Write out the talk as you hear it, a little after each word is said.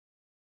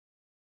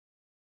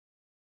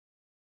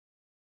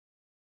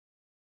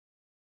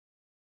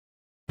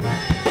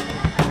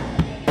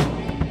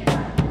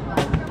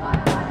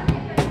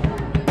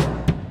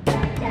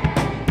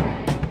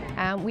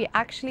We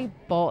actually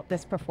bought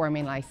this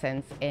performing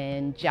license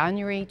in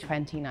January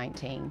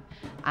 2019,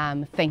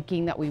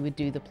 thinking that we would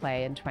do the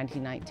play in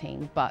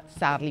 2019, but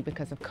sadly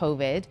because of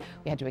COVID,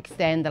 we had to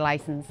extend the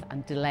license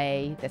and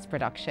delay this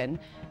production.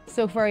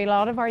 So for a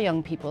lot of our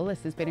young people,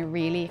 this has been a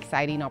really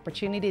exciting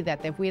opportunity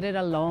that they've waited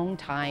a long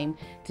time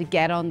to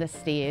get on the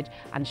stage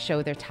and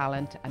show their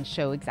talent and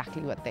show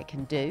exactly what they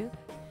can do.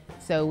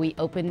 So we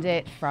opened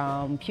it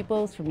from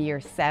pupils from year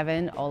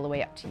 7 all the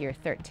way up to year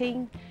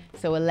 13.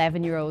 So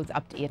 11-year-olds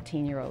up to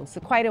 18-year-olds. So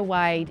quite a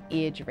wide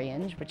age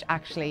range, which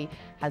actually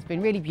has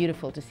been really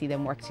beautiful to see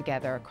them work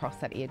together across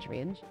that age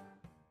range.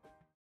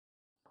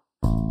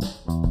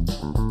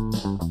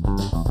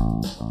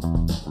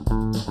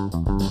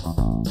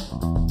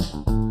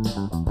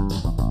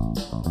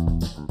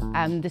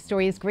 The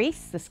story is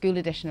Grease, the school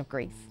edition of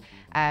Grease.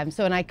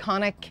 So an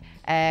iconic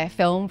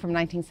film from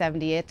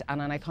 1978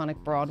 and an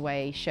iconic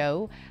Broadway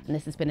show, and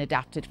this has been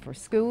adapted for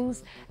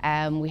schools.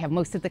 We have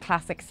most of the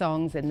classic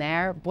songs in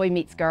there. Boy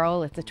Meets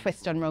Girl, it's a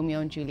twist on Romeo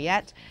and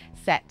Juliet,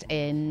 set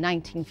in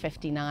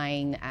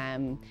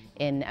 1959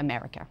 in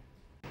America.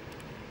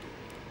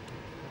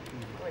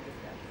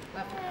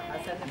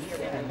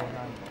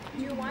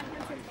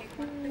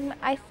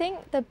 I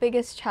think the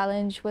biggest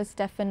challenge was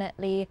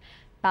definitely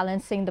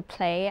balancing the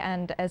play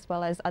and as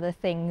well as other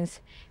things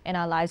in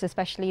our lives,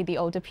 especially the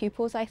older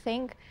pupils, I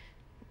think.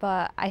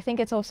 But I think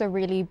it's also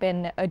really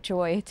been a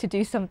joy to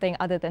do something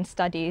other than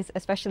studies,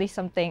 especially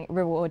something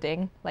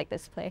rewarding like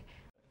this play.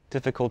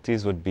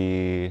 Difficulties would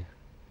be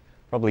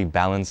probably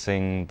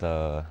balancing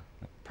the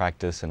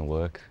practice and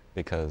work,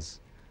 because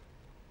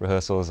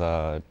rehearsals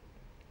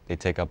they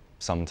take up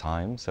some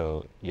time,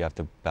 so you have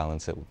to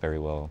balance it very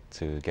well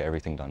to get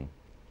everything done.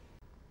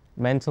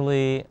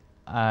 Mentally,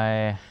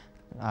 I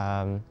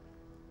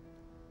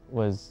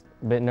was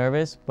a bit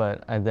nervous,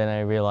 but then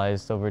I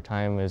realized over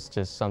time it's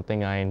just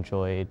something I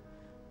enjoyed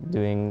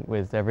doing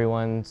with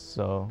everyone.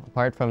 So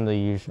apart from the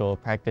usual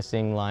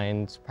practicing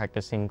lines,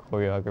 practicing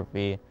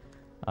choreography,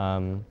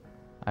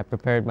 I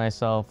prepared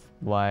myself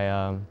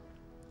by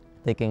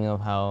thinking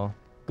of how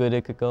good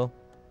it could go.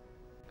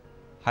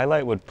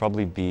 Highlight would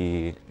probably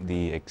be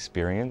the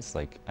experience.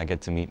 Like, I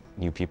get to meet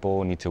new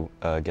people, need to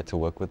get to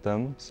work with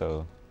them,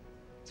 so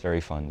it's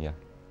very fun, yeah.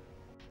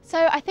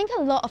 So I think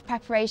a lot of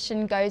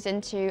preparation goes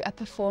into a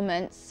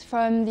performance,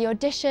 from the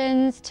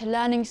auditions to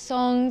learning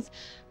songs,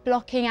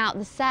 blocking out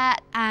the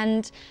set,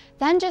 and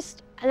then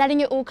just letting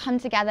it all come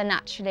together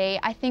naturally.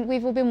 I think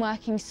we've all been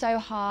working so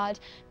hard,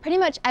 pretty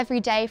much every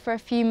day for a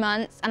few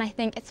months, and I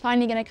think it's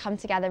finally going to come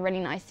together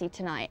really nicely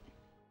tonight.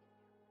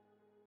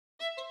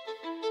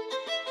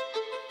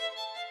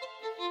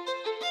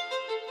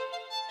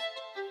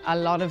 A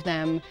lot of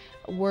them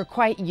were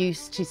quite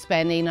used to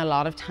spending a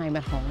lot of time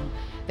at home.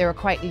 They were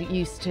quite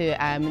used to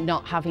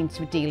not having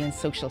to deal in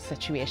social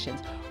situations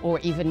or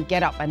even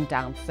get up and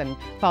dance and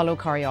follow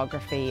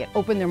choreography,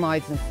 open their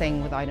mouths and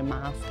sing without a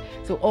mask.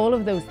 So all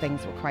of those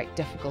things were quite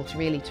difficult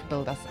really to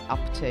build us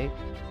up to.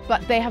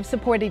 But they have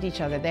supported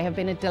each other. They have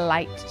been a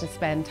delight to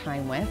spend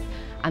time with,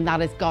 and that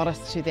has got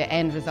us to the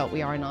end result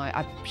we are now,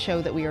 a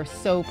show that we are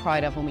so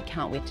proud of and we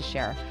can't wait to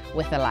share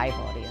with a live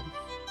audience.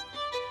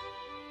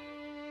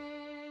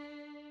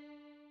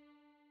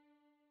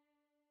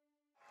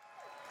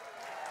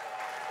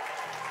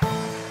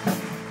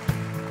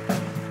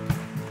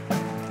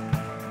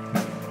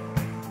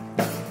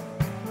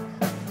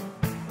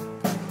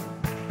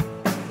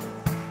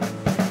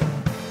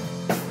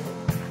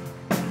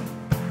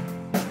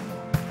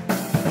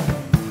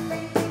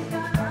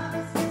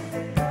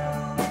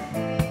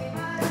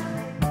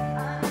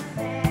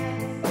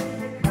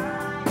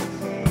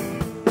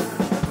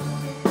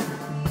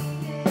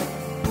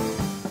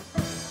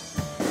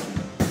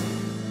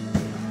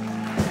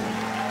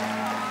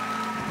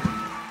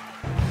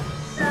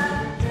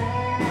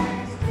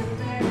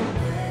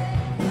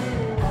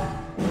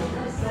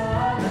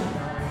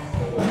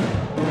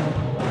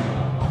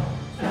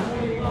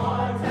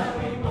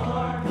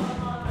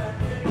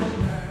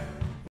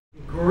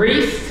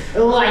 Greased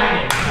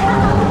lightning.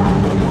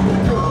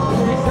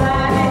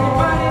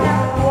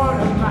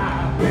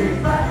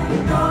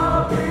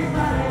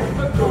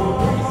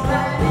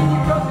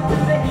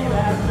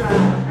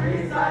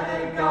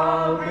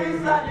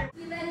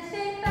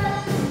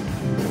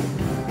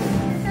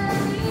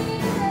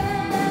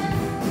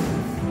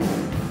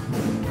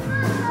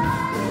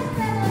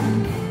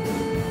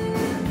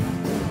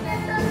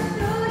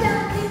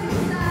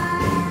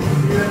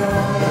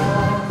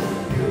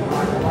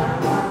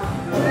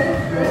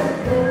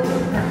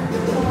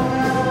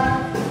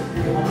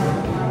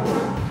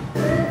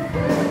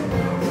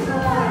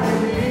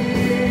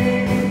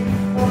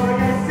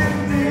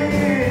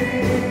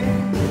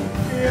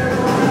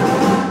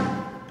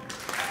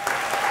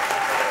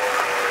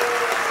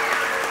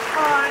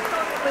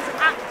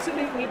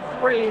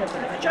 Brilliant.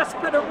 It's just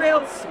put a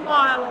real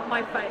smile on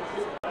my face.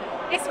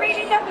 It's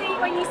really lovely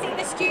when you see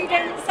the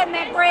students and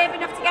they're brave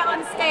enough to get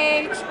on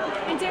stage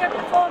and do a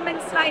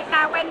performance like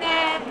that when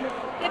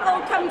they've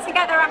all come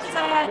together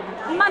after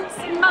months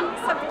and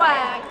months of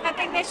work. I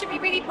think they should be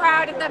really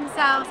proud of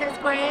themselves. It's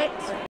great.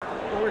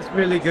 Oh, it's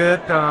really good.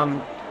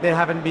 They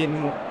haven't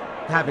been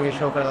having a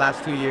show for the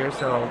last 2 years,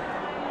 so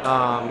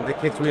the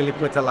kids really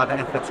put a lot of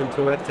efforts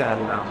into it,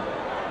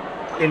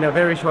 and in a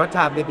very short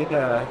time they did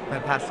a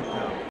fantastic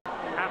job.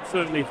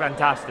 Absolutely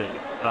fantastic.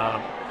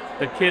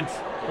 The kids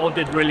all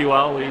did really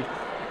well. We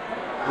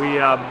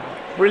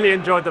really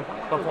enjoyed the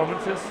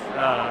performances,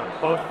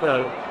 both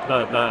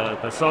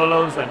the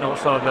solos and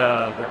also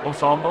the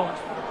ensemble.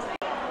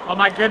 Oh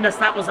my goodness,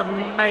 that was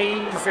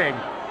amazing.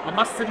 I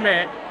must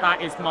admit,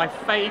 that is my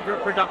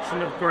favourite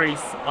production of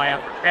Grease I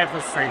have ever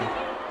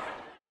seen.